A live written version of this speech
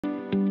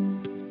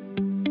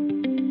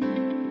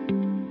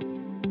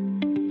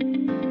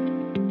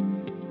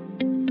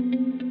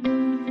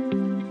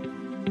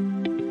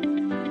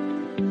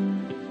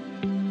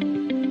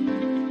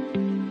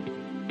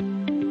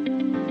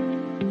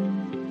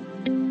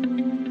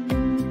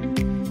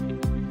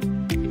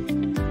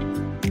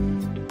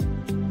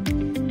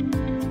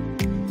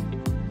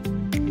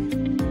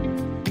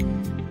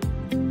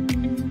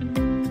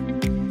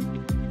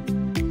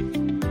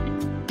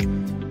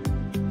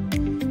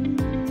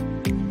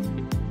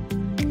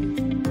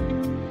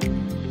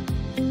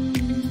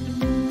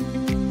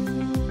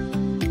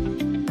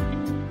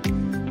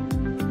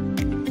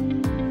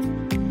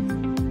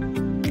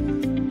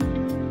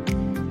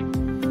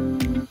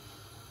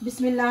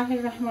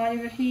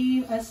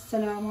बिस्मिल्लाहिर्रहमानिर्रहीम।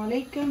 अस्सलाम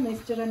वालेकुम।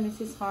 मिस्टर एंड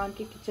मिसेस खान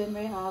के किचन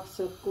में आप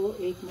सबको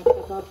एक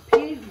मरतबा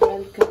फिर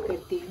वेलकम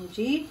करती हूँ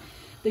जी।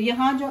 तो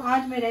यहाँ जो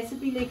आज मैं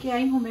रेसिपी लेके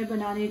आई हूँ, मैं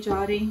बनाने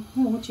जा रही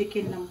हूँ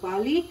चिकन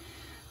नंबाली।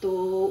 तो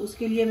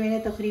उसके लिए मैंने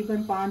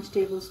तकरीबन 5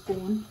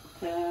 टेबलस्पून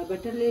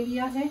बटर ले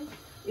लिया है।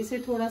 इसे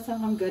थोड़ा सा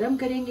हम गरम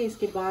करेंगे,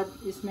 इसके बाद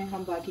इसमें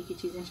हम बाकी की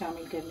चीज़ें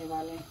शामिल करने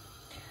वाले हैं।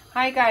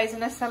 Hi guys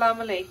and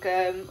assalamu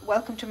alaikum.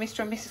 Welcome to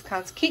Mr and Mrs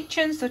Khan's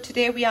kitchen. So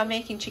today we are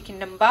making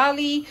chicken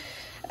nambali.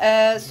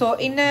 So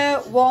in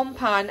a warm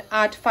pan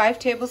add 5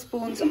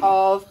 tablespoons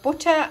of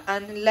butter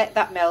and let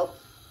that melt.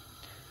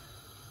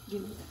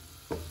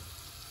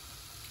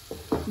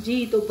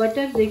 जी तो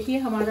butter देखिए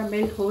हमारा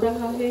melt हो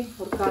रहा है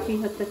और काफ़ी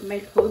हद तक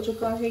मेल्ट हो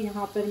चुका है।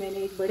 यहाँ पर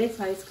मैंने एक बड़े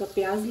साइज़ का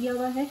प्याज लिया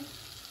हुआ है,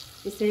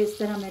 इसे इस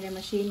तरह मैंने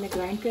मशीन में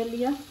ग्राइंड कर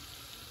लिया।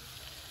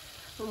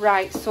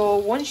 Right, so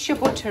once your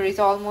butter is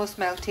almost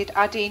melted,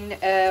 add in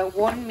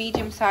 1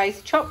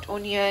 medium-sized chopped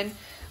onion.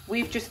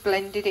 We've just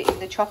blended it in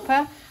the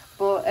chopper,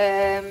 but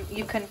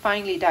you can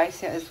finely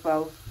dice it as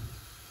well.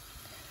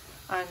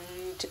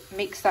 And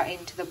mix that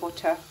into the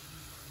butter.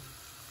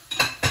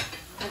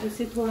 अब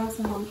इसे थोड़ा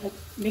सा हम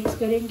mix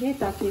करेंगे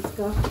ताकि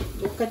इसका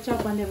जो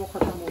कच्चापन है वो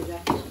ख़त्म हो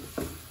जाए।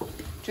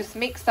 Just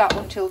mix that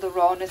until the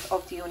rawness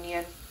of the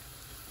onion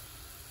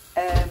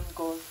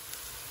goes.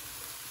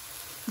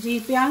 जी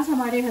प्याज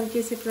हमारे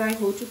हल्के से फ्राई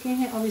हो चुके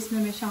हैं। अब इसमें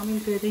मैं शामिल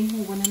कर रही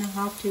हूँ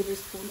 1.5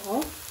 tablespoon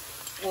of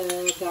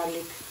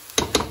garlic.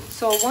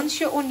 So once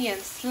your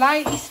onion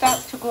slightly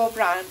starts to go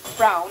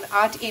brown,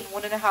 add in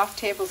 1.5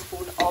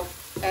 tablespoon of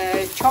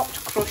chopped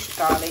crushed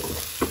garlic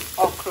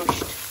or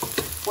crushed,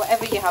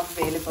 whatever you have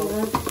available.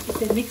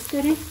 इसे मिक्स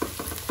करें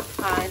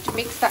and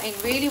mix that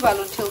in really well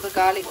until the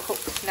garlic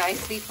cooks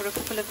nicely for a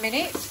couple of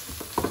minutes.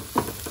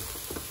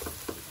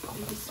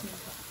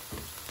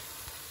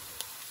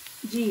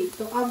 जी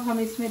तो अब हम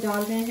इसमें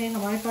डाल रहे हैं,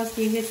 हमारे पास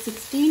ये है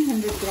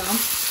 1600 ग्राम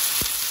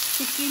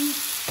चिकन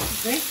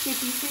ब्रेस्ट के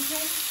पीसेस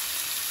हैं।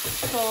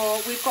 So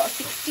we've got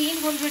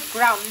 1600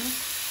 grams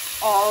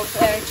of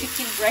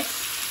chicken breast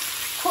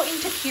cut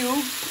into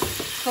cubes.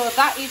 So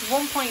that is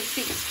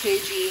 1.6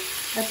 kg.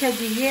 अच्छा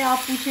जी, ये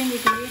आप पूछेंगे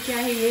कि ये क्या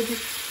है? ये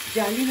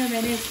जाली में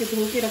मैंने इसके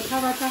धो के रखा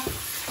हुआ था,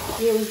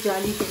 ये उस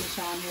जाली के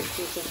निशान है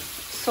इसके ऊपर।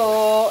 So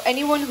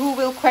anyone who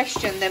will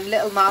question them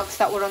little marks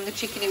that were on the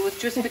chicken, it was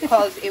just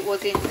because it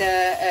was in the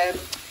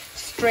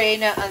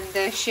strainer and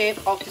the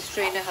shape of the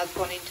strainer has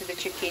gone into the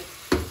chicken.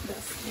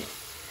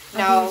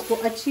 Now इसको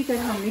अच्छी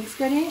तरह mix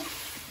करें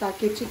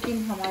ताकि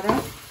chicken हमारा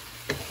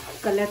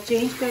colour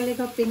change कर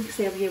लेगा, pink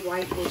से अब ये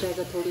वाइट हो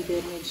जाएगा थोड़ी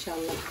देर में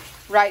इंशाल्लाह।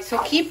 Right,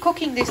 so keep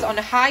cooking this on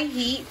a high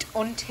heat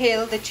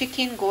until the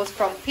chicken goes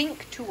from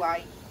pink to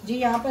white. जी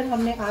यहाँ पर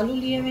हमने आलू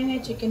लिए हुए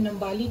हैं चिकन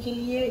नंबाली के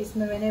लिए।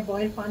 इसमें मैंने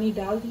बॉयल पानी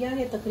डाल दिया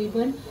है,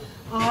 तकरीबन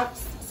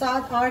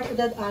 7-8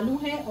 अदद आलू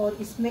हैं और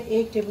इसमें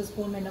 1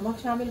 टेबलस्पून में नमक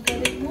शामिल कर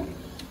रही हूँ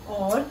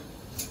और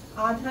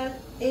आधा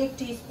 1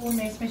 टीस्पून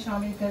में इसमें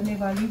शामिल करने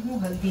वाली हूँ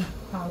हल्दी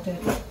powder.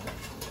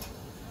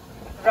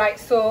 Right,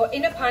 so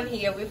in a pan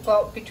here we've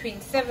got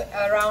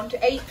around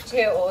 8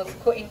 potatoes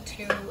cut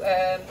into,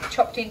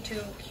 chopped into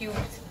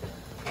cubes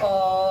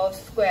or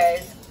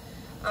squares,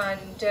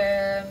 and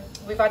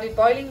we've added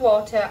boiling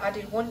water,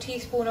 added 1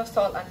 teaspoon of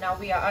salt, and now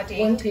we are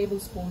adding 1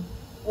 tablespoon.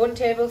 1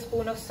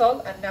 tablespoon of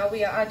salt, and now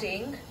we are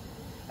adding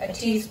a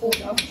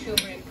teaspoon of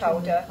turmeric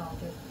powder.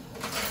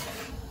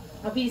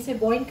 अभी इसे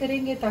boil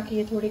करेंगे ताकि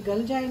ये थोड़े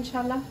गल जाए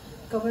इंशाल्लाह।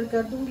 Cover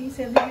कर दूंगी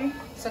इसे अभी मैं।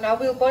 So now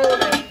we'll boil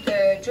them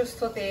just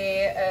so they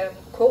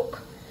cook,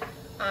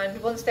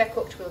 and once they're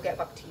cooked we'll get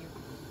back to you.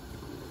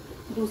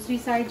 दूसरी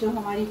साइड जो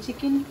हमारी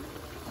चिकन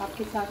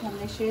आपके साथ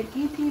हमने शेयर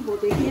की थी वो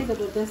देखिए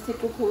ज़बरदस्त से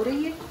कुक हो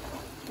रही है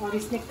और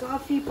इसने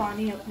काफ़ी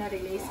पानी अपना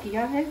रिलीज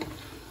किया है।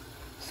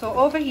 So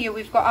over here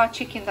we've got our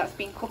chicken that's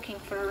been cooking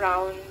for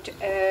around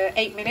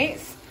 8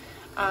 minutes,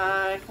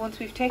 and once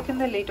we've taken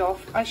the lid off,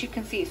 as you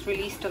can see it's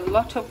released a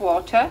lot of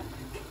water.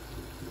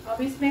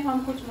 अब इसमें हम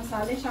कुछ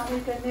मसाले शामिल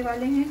करने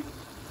वाले हैं।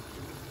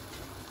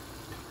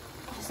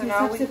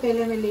 सबसे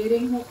पहले मैं ले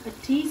रही हूँ 1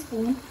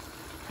 टीस्पून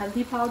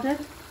हल्दी powder.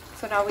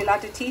 So now we'll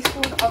add a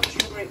teaspoon of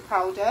turmeric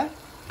powder,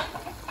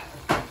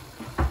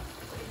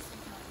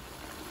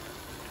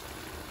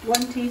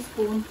 1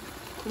 teaspoon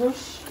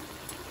crushed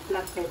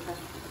black pepper.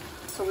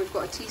 So we've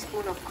got a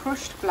teaspoon of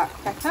crushed black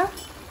pepper,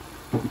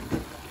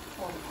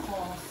 of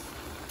course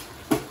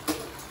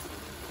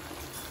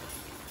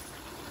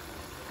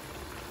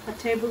a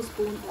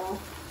tablespoon of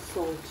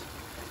salt.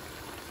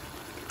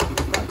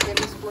 we've got a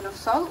tablespoon of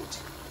salt,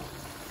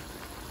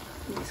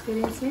 mix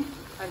करें इसे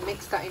and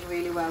mix that in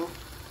really well.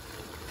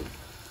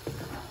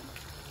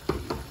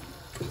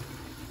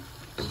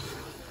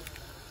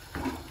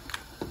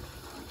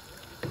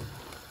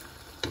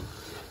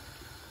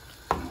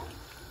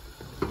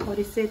 और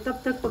इसे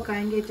तब तक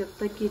पकाएंगे जब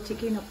तक कि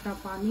चिकन अपना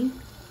पानी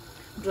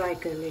ड्राई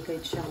कर लेगा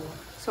इंशाल्लाह।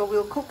 So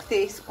we'll cook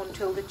this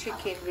until the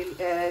chicken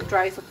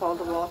dries up all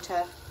the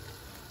water.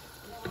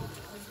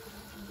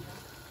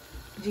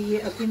 जी ये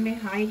अभी मैं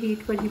हाई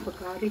हीट पर ही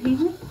पका रही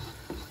हूँ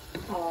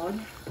और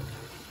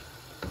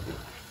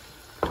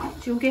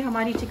चूँकि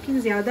हमारी चिकन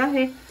ज़्यादा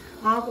है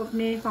आप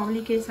अपने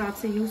फैमिली के हिसाब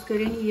से यूज़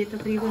करेंगे। ये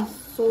तकरीबन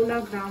 16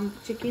 ग्राम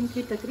चिकन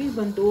थी,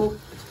 तकरीबन 2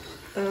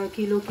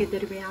 किलो के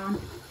दरमियान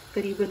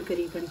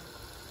करीबन।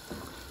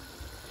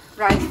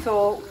 Right, so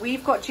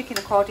we've got chicken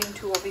according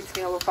to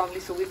obviously our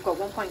family. So we've got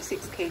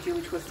 1.6 kg,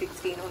 which was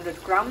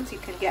 1600 grams. You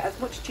can get as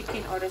much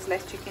chicken or as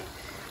less chicken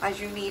as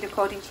you need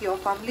according to your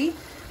family.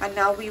 And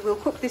now we will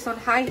cook this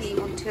on high heat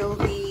until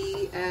the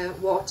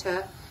water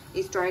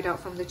is dried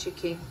out from the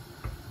chicken.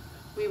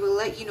 We will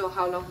let you know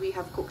how long we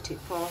have cooked it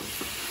for.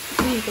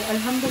 जी, तो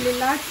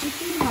अल्हम्दुलिल्लाह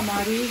chicken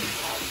हमारी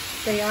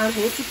तैयार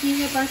हो चुकी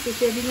है। बस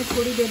इसे अभी मैं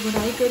थोड़ी देर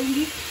बुनाई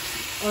करूँगी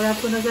और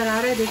आपको नज़र आ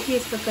रहा है, देखिए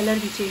इसका कलर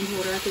भी चेंज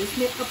हो रहा है। तो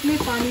इसमें अपने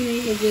पानी में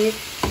ये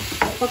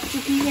पक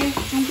चुकी है।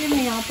 क्योंकि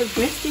मैं यहाँ पर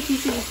ब्रेस्ट के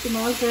पीसेस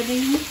इस्तेमाल कर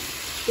रही हूँ,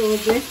 तो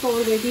ब्रेस्ट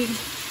ऑलरेडी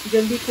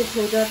जल्दी कुक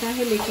हो जाता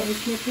है, लेकिन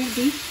इसमें फिर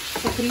भी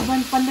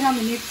तकरीबन 15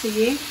 मिनट से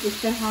ये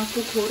इस तरह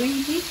कुक हो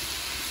रही थी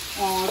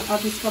और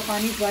अब इसका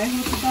पानी ड्राई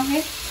हो चुका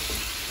है।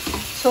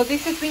 So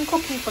this has been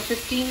cooking for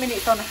 15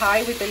 minutes on high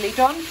with the lid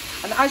on,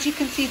 and as you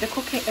can see,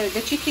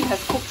 the chicken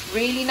has cooked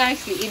really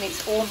nicely in its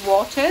own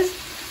waters.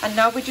 And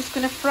now we're just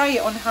going to fry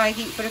it on high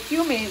heat for a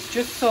few minutes,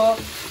 just so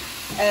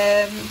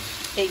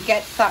it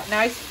gets that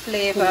nice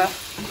flavour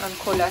and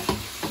colour.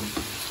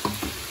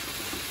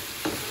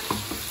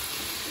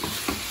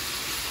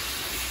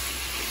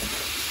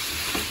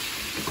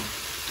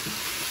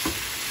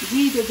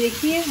 जी, तो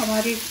देखिए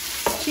हमारे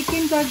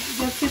chicken का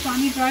जब से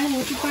पानी dry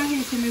हो चुका है,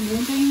 इसे मैं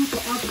भून रही हूँ। तो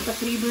अब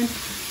तकरीबन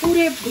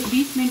पूरे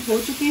 20 मिनट हो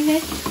चुके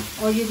हैं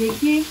और ये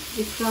देखिए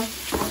इसका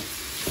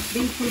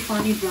बिल्कुल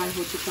पानी ड्राई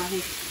हो चुका है।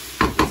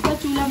 इसका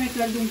चूल्हा मैं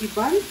कर दूंगी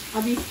बंद।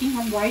 अभी इसकी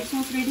हम वाइट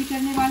सॉस रेडी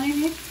करने वाले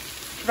हैं।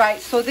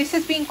 Right, so this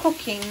has been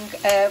cooking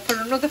for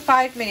another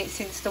 5 minutes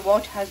since the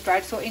water has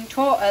dried. So in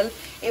total,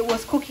 it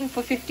was cooking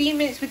for 15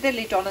 minutes with the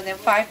lid on, and then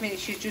 5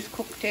 minutes you just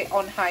cooked it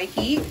on high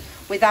heat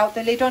without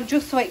the lid on,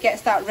 just so it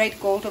gets that red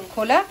golden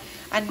colour.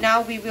 And now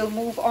we will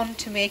move on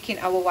to making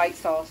our white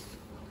sauce.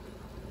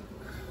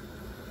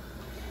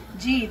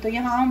 जी, तो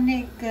यहाँ हमने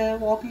एक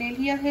walk ले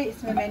लिया है।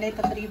 इसमें मैंने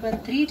तकरीबन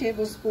 3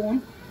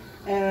 टेबलस्पून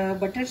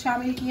बटर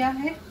शामिल किया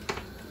है।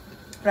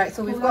 Right,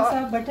 so we've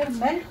got butter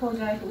melt हो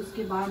जाए तो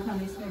उसके बाद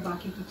हम इसमें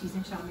बाकी की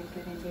चीजें शामिल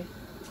करेंगे।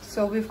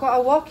 So we've got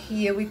a wok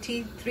here with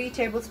 3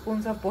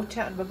 tablespoons of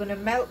butter, and we're going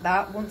to melt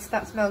that. Once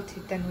that's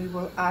melted, then we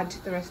will add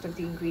the rest of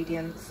the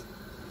ingredients.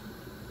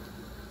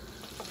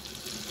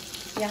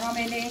 यहाँ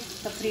मैंने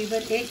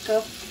तकरीबन 1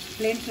 कप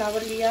प्लेन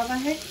फ्लावर लिया हुआ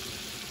है।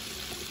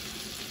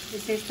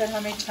 इसे इस तरह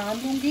मैं छान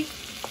लूंगी।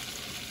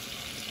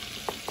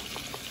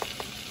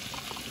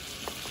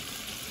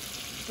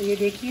 तो ये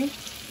देखिए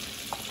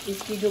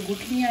इसकी जो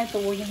गुठलियाँ हैं तो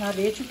वो यहाँ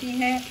रह चुकी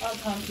हैं। अब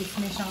हम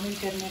इसमें शामिल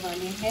करने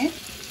वाले हैं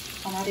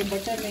हमारे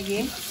बटर में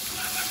ये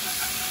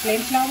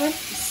plane flower.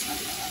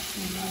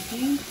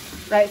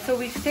 Right, so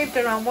we've saved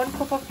around 1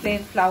 cup of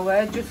plain flour,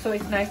 just so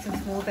it's nice and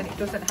smooth and it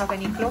doesn't have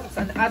any clumps,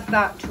 and add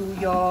that to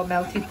your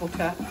melted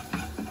butter.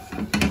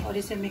 और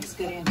इसे mix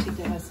करें अच्छी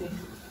तरह से।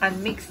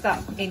 And mix that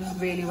in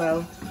really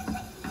well.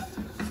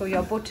 So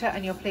your butter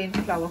and your plain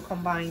flour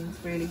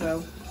combines really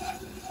well.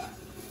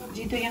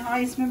 जी, तो यहाँ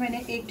इसमें मैंने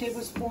 1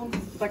 टेबलस्पून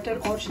बटर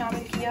और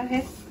शामिल किया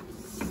है।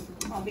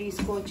 अभी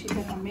इसको अच्छी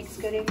तरह मिक्स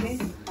करेंगे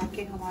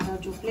ताकि हमारा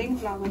जो प्लेन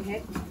फ्लावर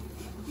है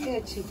ये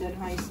अच्छी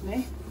तरह इसमें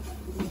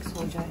मिक्स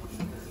हो जाए।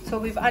 So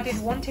we've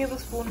added 1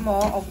 tablespoon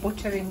more of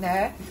butter in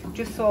there,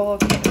 just so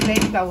the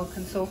plain flour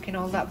can soak in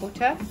all that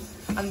butter.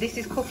 And this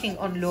is cooking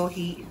on low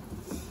heat.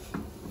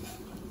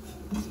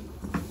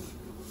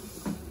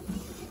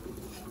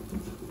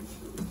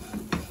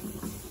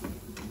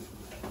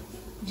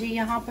 जी,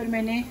 यहाँ पर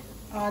मैंने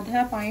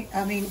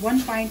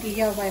 1 pint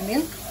लिया हुआ है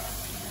मिल्क।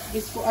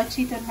 इसको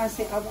अच्छी तरह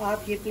से अब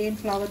आप ये प्लेन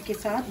फ्लावर के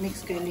साथ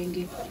मिक्स कर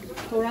लेंगे।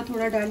 थोड़ा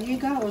थोड़ा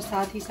डालिएगा और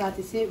साथ ही साथ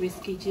इसे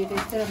विस्क कीजिएगा,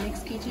 इस तरह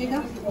मिक्स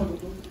कीजिएगा।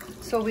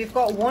 So we've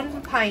got 1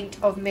 pint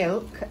of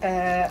milk,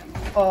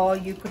 or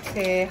you could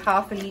say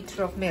half a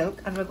litre of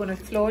milk, and we're going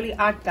to slowly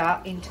add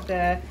that into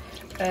the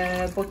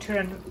butter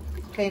and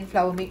plain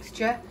flour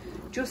mixture,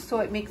 just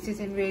so it mixes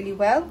in really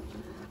well.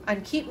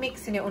 And keep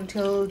mixing it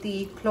until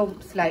the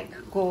clumps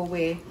go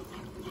away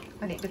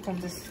and it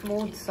becomes a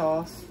smooth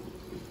sauce.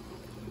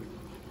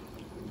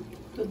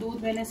 तो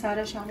दूध मैंने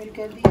सारा शामिल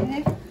कर दिया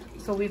है।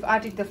 So we've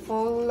added the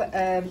full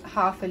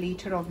half a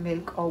litre of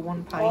milk, or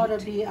 1 pint. और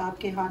अभी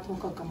आपके हाथों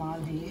का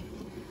कमाल है ये।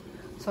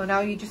 So now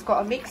you just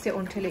got to mix it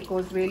until it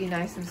goes really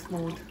nice and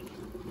smooth.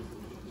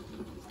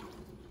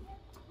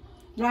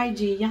 Right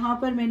जी, यहाँ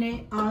पर मैंने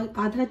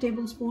आधा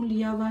टेबलस्पून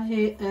लिया हुआ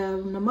है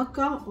नमक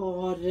का,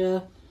 और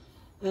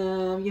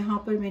यहाँ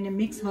पर मैंने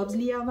मिक्स हर्ब्स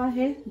लिया हुआ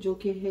है जो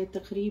कि है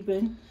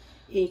तकरीबन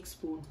 1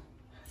 spoon.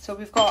 So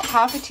we've got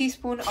half a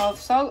teaspoon of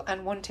salt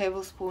and 1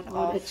 tablespoon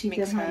of अच्छी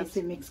mixed तरह herbs.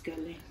 इसे मिक्स कर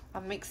लें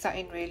And mix that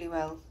in really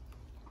well.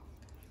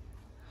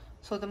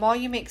 So the more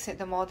you mix it,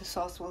 the more the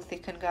sauce will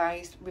thicken,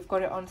 guys. We've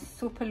got it on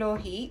super low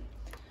heat,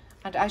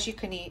 and as you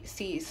can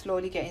see, it's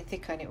slowly getting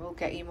thicker, and it will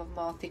get even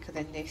more thicker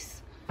than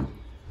this.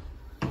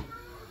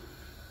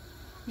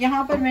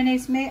 यहाँ पर मैंने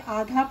इसमें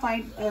आधा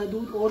point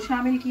दूध और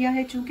शामिल किया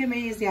है, चूंकि मैं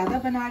ये ज़्यादा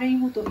बना रही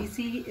हूँ तो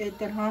इसी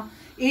तरह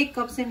 1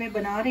 कप से मैं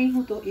बना रही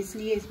हूँ, तो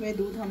इसलिए इसमें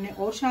दूध हमने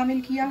और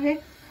शामिल किया है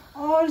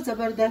और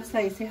ज़बरदस्त सा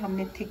इसे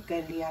हमने थिक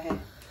कर लिया है।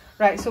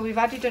 Right, so we've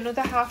added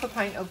another half a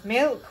pint of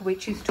milk,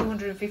 which is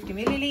 250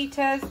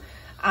 milliliters,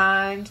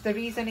 and the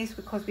reason is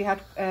because we had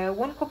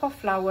 1 cup of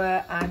flour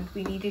and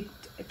we needed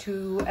to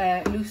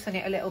loosen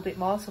it a little bit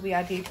more, so we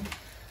added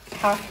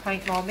half a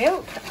pint more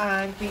milk,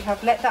 and we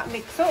have let that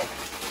mix up.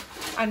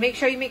 And make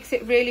sure you mix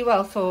it really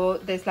well so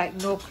there's like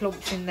no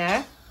clumps in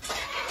there.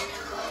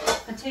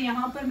 अच्छा,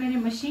 यहाँ पर मैंने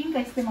machine का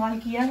इस्तेमाल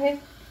किया है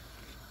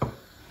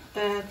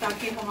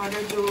ताकि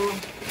हमारा जो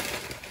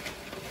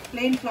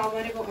प्लेन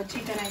फ्लावर है वो अच्छी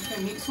तरह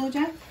इसमें मिक्स हो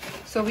जाए।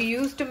 So we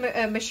used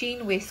a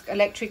machine whisk,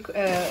 electric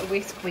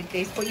whisk with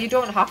this, but you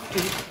don't have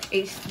to.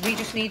 We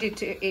just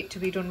needed it to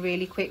be done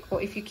really quick.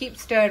 But if you keep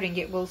stirring,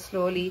 it will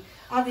slowly.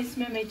 अब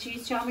इसमें मैं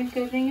चीज़ शामिल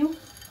कर रही हूँ।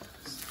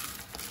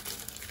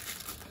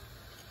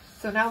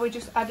 So now we're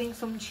just adding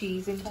some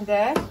cheese into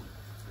there.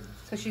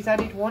 So she's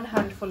added 1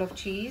 handful of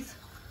cheese.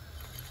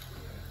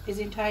 It's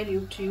entirely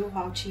up to you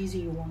how cheesy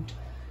you want.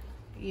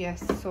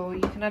 Yes, so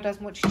you can add as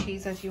much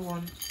cheese as you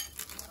want.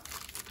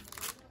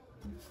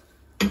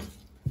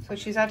 So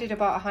she's added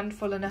about 1.5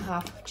 handfuls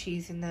of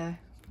cheese in there.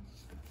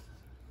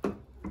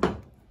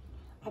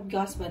 अब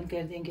gas बंद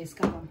कर देंगे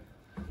इसका हम।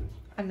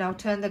 And now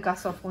turn the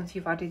gas off once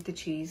you've added the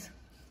cheese.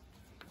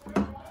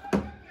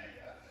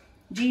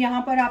 जी,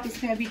 यहाँ पर आप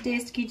इसमें अभी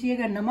टेस्ट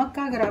कीजिएगा नमक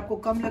का, अगर आपको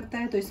कम लगता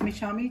है तो इसमें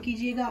शामिल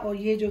कीजिएगा, और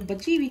ये जो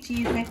बची हुई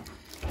चीज़ है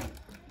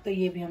तो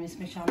ये भी हम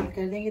इसमें शामिल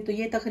कर देंगे। तो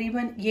ये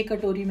तकरीबन ये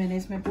कटोरी मैंने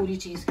इसमें पूरी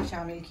चीज़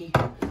शामिल की।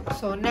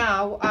 So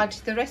now add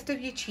the rest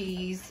of your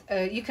cheese.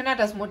 You can add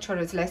as much or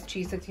as less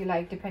cheese as you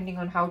like, depending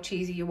on how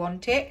cheesy you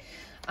want it.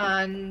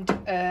 And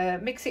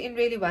mix it in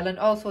really well, and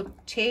also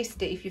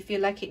taste it. If you feel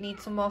like it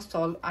needs some more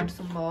salt, add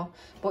some more.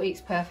 But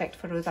it's perfect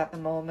for us at the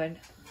moment.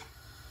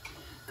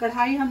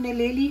 कढ़ाई हमने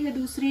ले ली है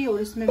दूसरी,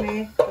 और इसमें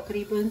मैं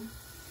तकरीबन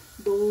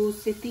 2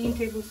 से 3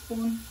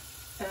 टेबलस्पून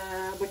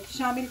बटर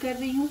शामिल कर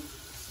रही हूँ।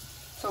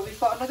 So we've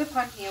got another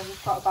pan here.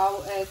 We've got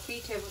about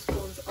 3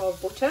 tablespoons of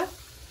butter.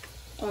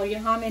 और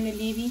यहाँ मैंने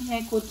ली हुई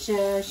है कुछ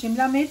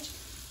शिमला मिर्च,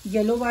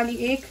 येलो वाली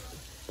 1,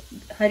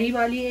 हरी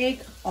वाली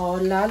 1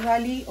 और लाल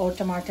वाली, और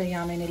टमाटर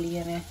यहाँ मैंने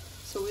लिए हैं।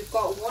 So we've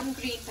got 1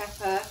 green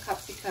pepper,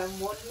 capsicum,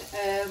 1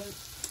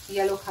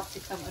 yellow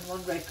capsicum and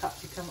 1 red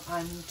capsicum,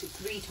 and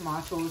 3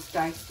 tomatoes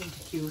diced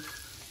into cubes.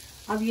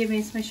 अब ये मैं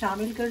इसमें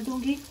शामिल कर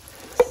दूंगी।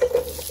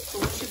 So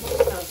once you've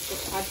done that,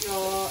 just add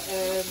your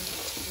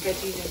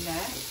veggies in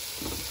there.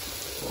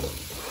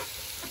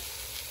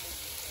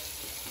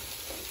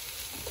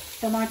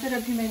 टमाटर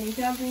अभी मैं नहीं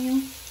डाल रही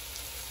हूँ,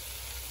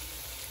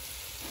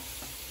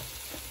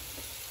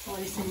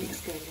 और इसे मिक्स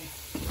कर लें।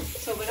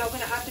 So we're not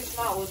going to add the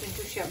tomatoes in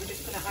just yet. We're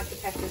just going to add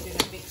the peppers in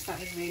and mix that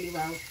in really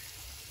well.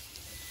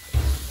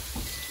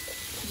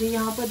 जी,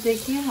 यहाँ पर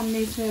देखिए हमने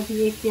इसमें अभी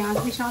 1 प्याज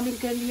भी शामिल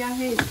कर लिया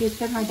है। इसके इस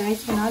तरह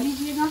डाइस बना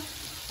लीजिएगा,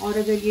 और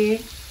अगर ये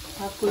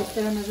आपको इस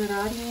तरह नज़र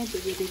आ रही है तो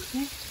ये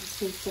देखिए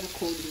इसको इस तरह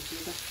खोल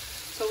लीजिएगा।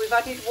 So we've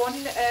added 1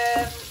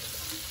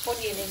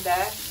 onion in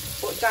there,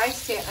 but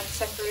dice it and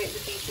separate the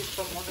pieces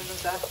from one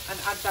another and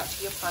add that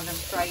to your pan and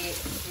fry it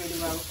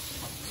really well.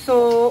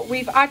 So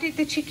we've added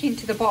the chicken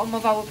to the bottom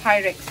of our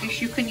Pyrex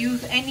dish. You can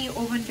use any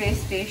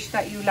oven-based dish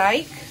that you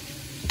like.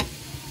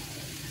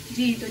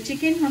 जी, तो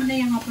chicken हमने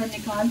यहाँ पर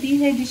निकाल दी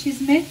है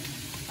dishes में।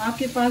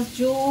 आपके पास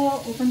जो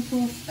open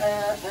proof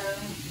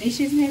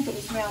dishes हैं तो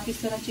उसमें आप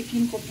इस तरह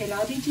चिकन को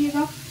फैला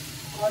दीजिएगा,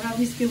 और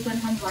अब इसके ऊपर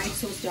हम वाइट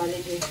सॉस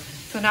डालेंगे।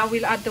 So now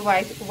we'll add the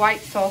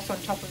white sauce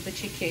on top of the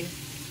chicken.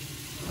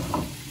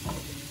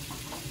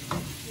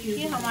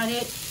 ये हमारे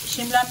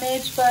शिमला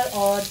मिर्च पर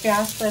और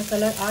प्याज पर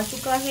कलर आ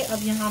चुका है।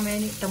 अब यहाँ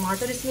मैंने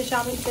टमाटर इसमें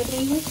शामिल कर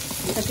रही हूँ।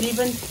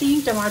 तकरीबन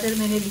 3 टमाटर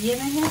मैंने लिए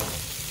हुए हैं।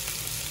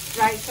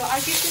 Right, so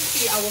as you can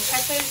see, our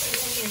peppers and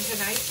onions are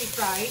nicely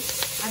fried,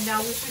 and now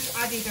we've just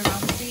added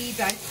around 3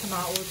 diced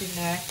tomatoes in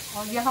there.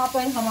 और यहाँ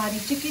पर हमारी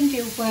चिकन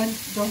के ऊपर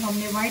जो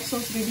हमने वाइट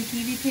सॉस रेडी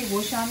की हुई थी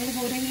वो शामिल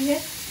हो रही है।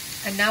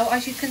 And now,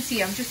 as you can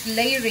see, I'm just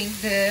layering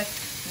the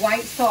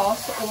white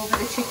sauce over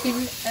the chicken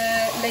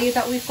layer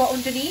that we've got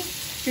underneath.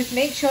 Just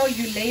make sure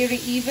you layer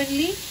it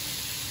evenly,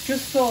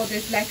 just so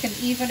there's like an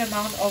even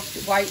amount of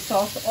white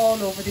sauce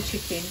all over the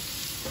chicken.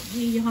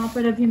 जी, यहाँ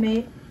पर अभी मैं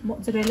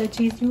mozzarella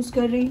cheese use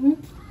कर रही हूँ,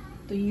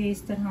 तो ये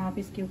इस तरह आप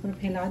इसके ऊपर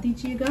फैला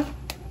दीजिएगा।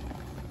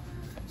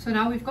 So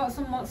now we've got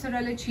some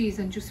mozzarella cheese,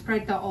 and just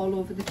spread that all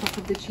over the top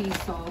of the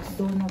cheese sauce.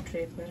 दोनों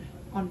ट्रे पर,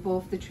 on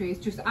both the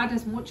trays. Just add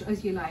as much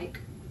as you like,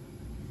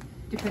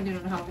 depending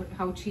on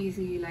how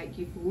cheesy you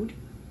like your food.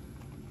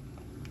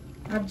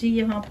 अब जी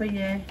यहाँ पर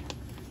ये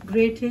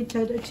grated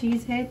cheddar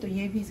चीज़ है, तो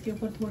ये भी इसके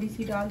ऊपर थोड़ी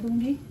सी डाल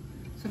दूँगी।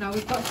 So now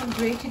we've got some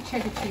grated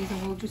cheddar cheese,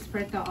 and we'll just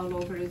spread that all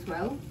over as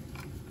well.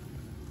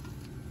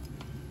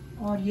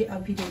 और ये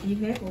अभी रेडी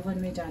है ओवन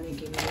में जाने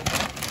के लिए।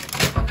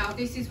 So now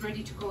this is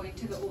ready to go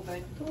into the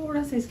oven.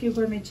 थोड़ा सा इसके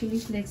ऊपर मैं चिली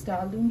फ्लेक्स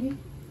डाल दूँगी।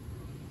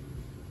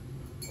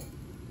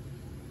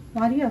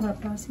 मारिया,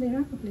 आप पास ले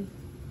रहा प्लीज।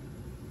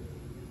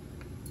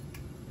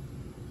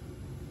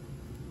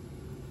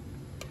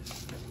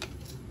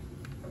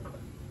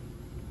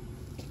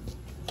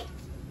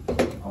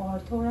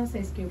 थोड़ा सा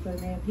इसके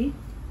ऊपर मैं अभी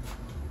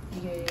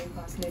ये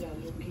मसाले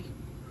डालूंगी.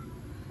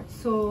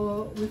 So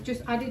we've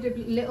just added a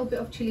little bit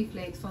of chili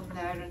flakes on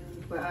there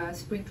and we're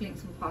sprinkling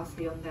some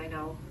parsley on there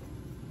now.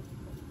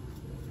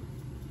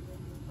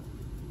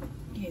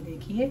 ये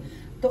देखिए,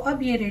 तो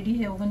अब ये रेडी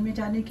है ओवन में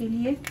जाने के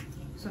लिए.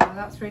 So now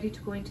that's ready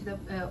to go into the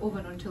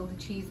oven until the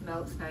cheese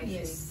melts nicely.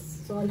 Yes.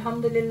 So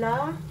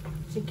अल्हम्दुलिल्लाह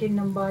चिकन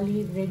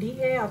नंबाली रेडी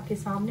है, आपके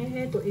सामने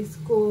है. तो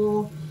इसको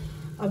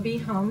अभी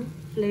हम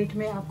प्लेट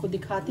में आपको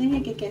दिखाते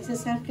हैं कि कैसे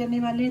सर्व करने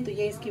वाले हैं. तो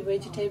ये इसकी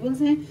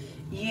वेजिटेबल्स हैं,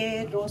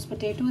 ये रोस्ट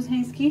पोटैटोज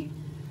हैं इसकी.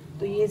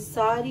 तो ये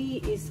सारी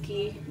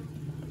इसकी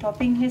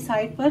टॉपिंग है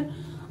साइड पर,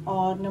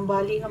 और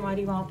नंबाली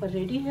हमारी वहाँ पर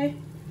रेडी है.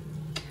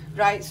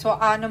 Right, so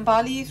our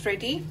Nambali is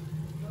ready.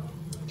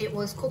 It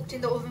was cooked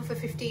in the oven for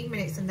 15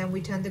 minutes and then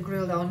we turned the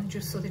grill on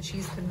just so the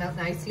cheese could melt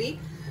nicely.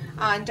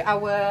 And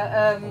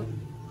our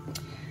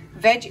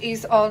veg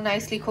is all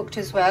nicely cooked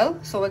as well.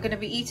 So we're going to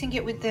be eating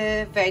it with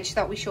the veg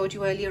that we showed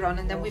you earlier on.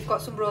 And then we've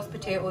got some roast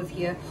potatoes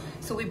here.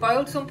 So we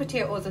boiled some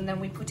potatoes and then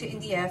we put it in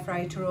the air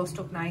fryer to roast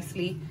up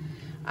nicely.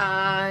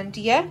 And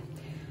yeah.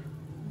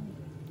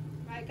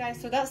 Right guys,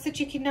 so that's the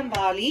chicken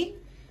Nambali.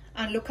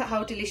 And look at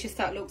how delicious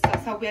that looks.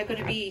 That's how we're going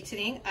to be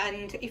eating.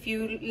 And if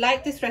you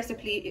like this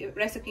recipe,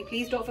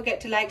 please don't forget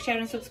to like, share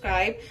and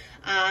subscribe.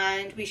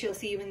 And we shall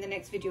see you in the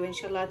next video,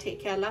 inshallah.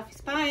 Take care. Allah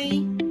Hafiz.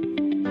 Bye.